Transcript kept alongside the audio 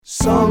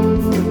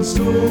and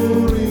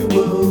Story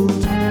World.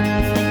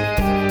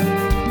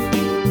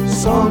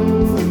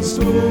 Song and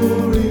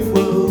Story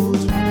World.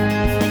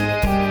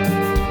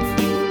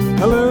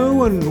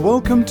 Hello and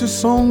welcome to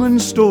Song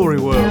and Story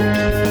World.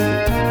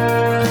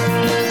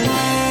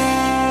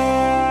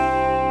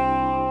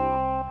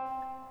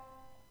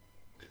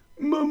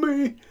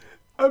 Mummy,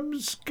 I'm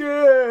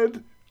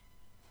scared.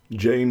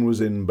 Jane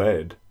was in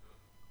bed.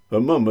 Her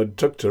mum had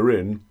tucked her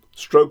in,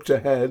 stroked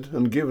her head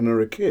and given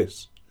her a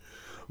kiss.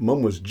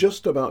 Mum was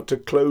just about to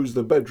close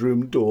the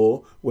bedroom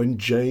door when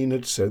Jane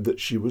had said that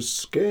she was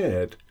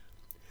scared.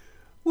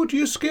 "What are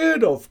you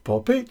scared of,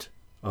 Poppet?"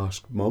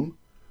 asked Mum.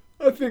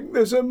 "I think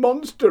there's a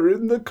monster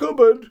in the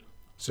cupboard,"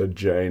 said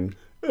Jane,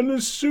 "and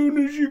as soon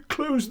as you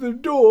close the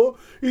door,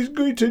 he's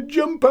going to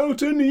jump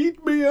out and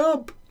eat me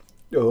up."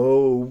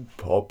 "Oh,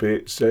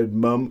 Poppet," said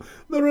Mum,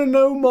 "there are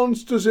no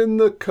monsters in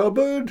the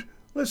cupboard.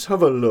 Let's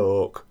have a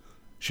look."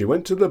 She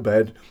went to the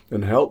bed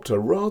and helped a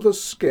rather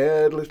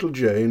scared little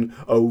Jane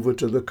over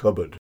to the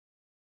cupboard.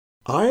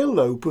 "I'll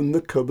open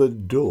the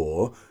cupboard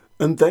door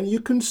and then you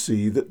can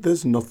see that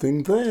there's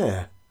nothing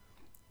there."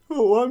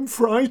 "Oh, I'm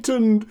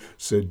frightened,"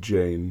 said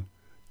Jane.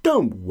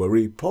 "Don't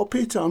worry,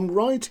 Poppet, I'm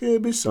right here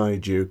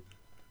beside you."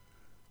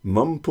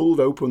 Mum pulled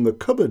open the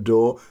cupboard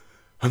door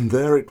and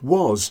there it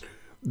was,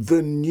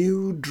 the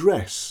new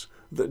dress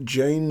that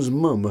Jane's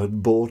mum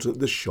had bought at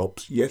the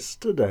shops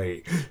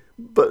yesterday.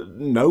 But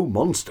no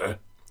monster.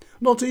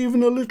 Not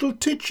even a little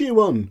titchy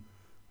one.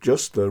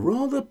 Just the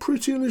rather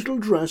pretty little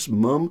dress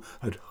Mum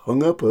had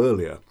hung up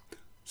earlier.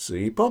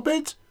 "See,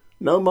 Poppet?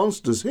 No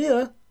monsters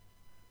here."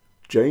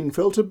 Jane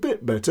felt a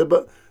bit better,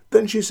 but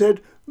then she said,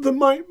 "There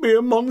might be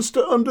a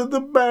monster under the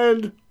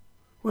bed."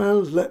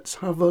 "Well, let's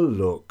have a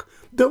look.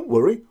 Don't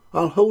worry,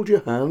 I'll hold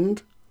your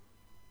hand."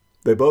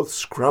 They both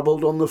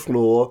scrabbled on the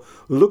floor,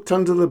 looked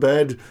under the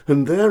bed,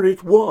 and there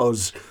it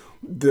was,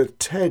 the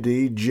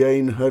teddy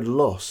Jane had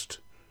lost.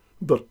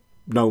 But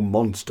no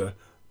monster,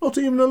 not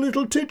even a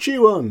little titchy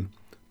one,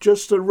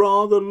 just a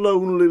rather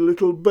lonely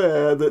little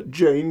bear that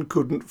Jane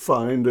couldn't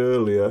find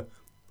earlier.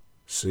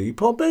 "See,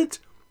 Poppet?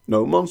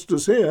 No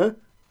monsters here."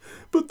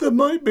 "But there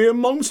might be a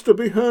monster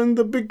behind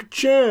the big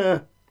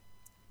chair."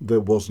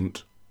 There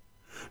wasn't.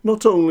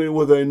 Not only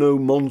were there no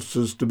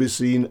monsters to be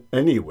seen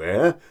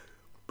anywhere,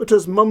 but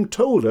as Mum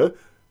told her,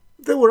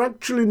 there were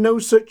actually no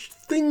such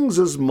things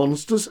as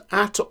monsters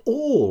at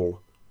all.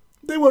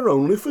 They were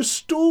only for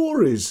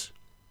stories.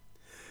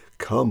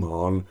 "Come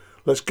on,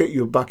 let's get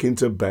you back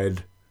into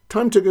bed.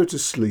 Time to go to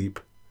sleep."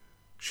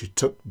 She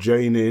tucked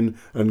Jane in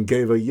and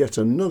gave her yet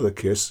another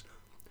kiss.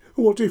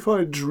 "What if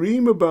I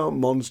dream about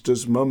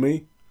monsters,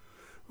 Mummy?"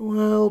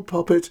 "Well,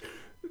 Poppet,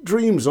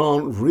 dreams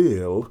aren't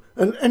real,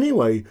 and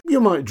anyway, you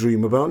might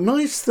dream about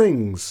nice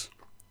things."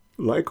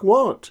 "Like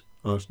what?"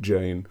 asked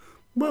Jane.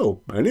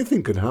 "Well,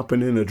 anything can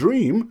happen in a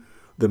dream.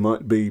 There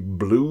might be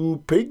blue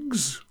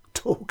pigs,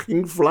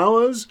 talking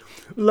flowers,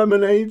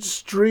 lemonade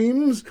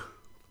streams.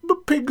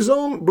 But pigs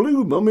aren't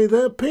blue, Mummy,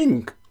 they're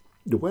pink."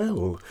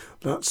 "Well,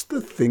 that's the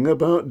thing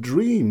about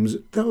dreams.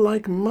 They're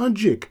like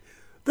magic.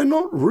 They're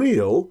not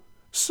real,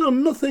 so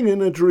nothing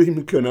in a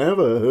dream can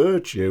ever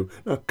hurt you.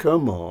 Now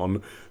come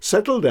on,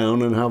 settle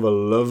down and have a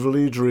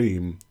lovely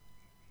dream."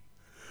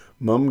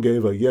 Mum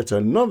gave her yet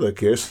another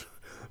kiss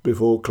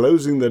before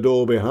closing the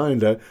door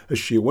behind her as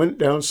she went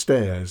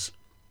downstairs.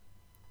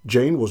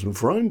 Jane wasn't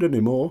frightened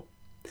any more.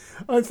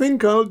 "I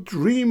think I'll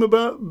dream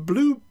about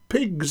blue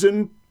pigs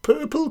and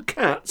purple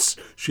cats,"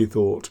 she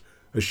thought,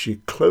 as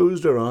she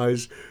closed her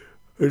eyes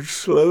and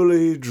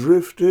slowly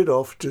drifted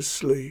off to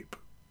sleep.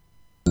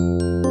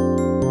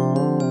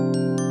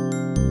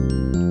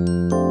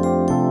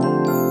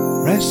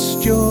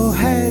 Rest your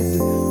head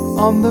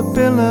on the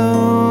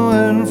pillow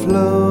and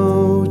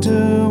float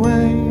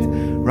away.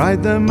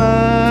 Ride the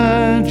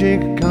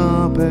magic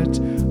carpet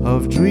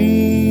of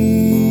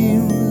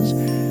dreams.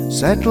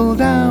 Settle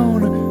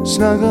down,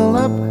 snuggle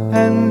up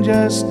and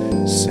just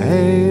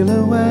sail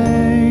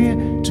away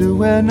to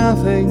where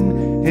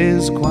nothing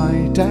is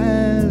quite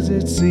as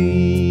it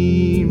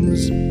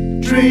seems.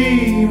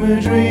 Dream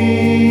a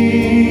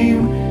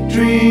dream,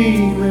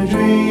 dream a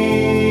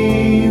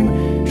dream,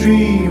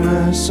 dream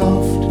a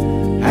soft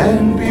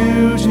and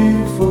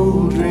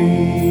beautiful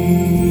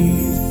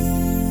dream.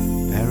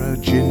 There are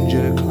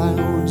ginger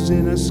clouds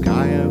in a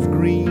sky of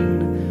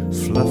green,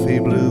 fluffy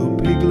blue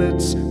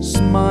piglets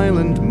smile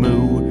and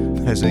moo.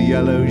 There's a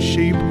yellow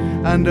sheep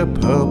and a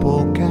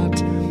purple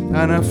cat,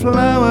 and a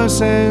flower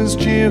says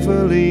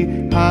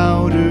cheerfully,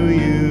 "How do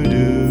you do?"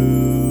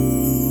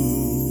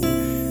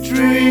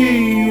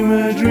 Dream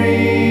a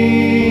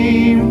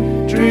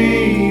dream,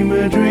 dream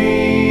a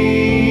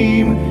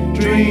dream,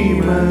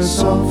 dream a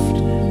soft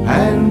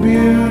and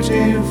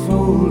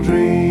beautiful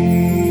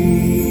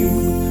dream.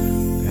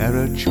 There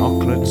are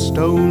chocolate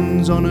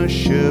stones on a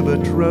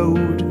sherbet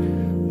road,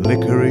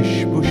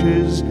 licorice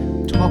bushes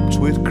topped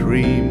with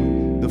cream.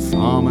 The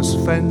farmer's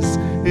fence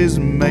is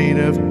made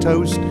of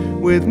toast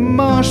with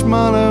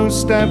marshmallow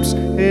steps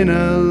in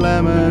a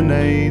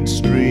lemonade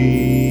stream.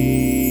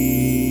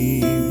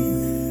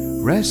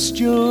 Rest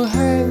your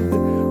head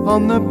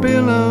on the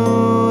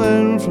billow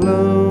and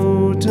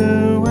float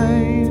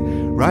away.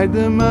 Ride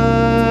the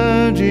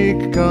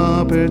magic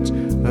carpet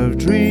of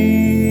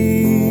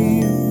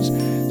dreams.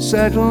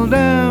 Settle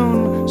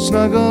down,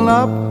 snuggle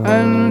up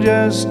and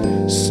just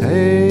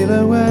sail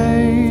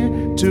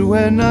away to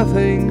where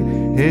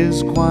nothing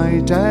is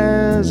quite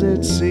as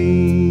it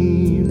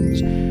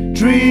seems.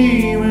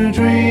 Dream a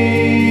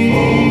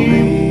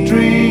dream,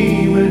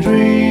 dream a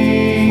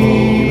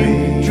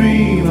dream,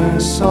 dream a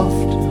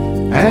soft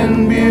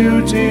and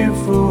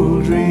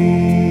beautiful dream.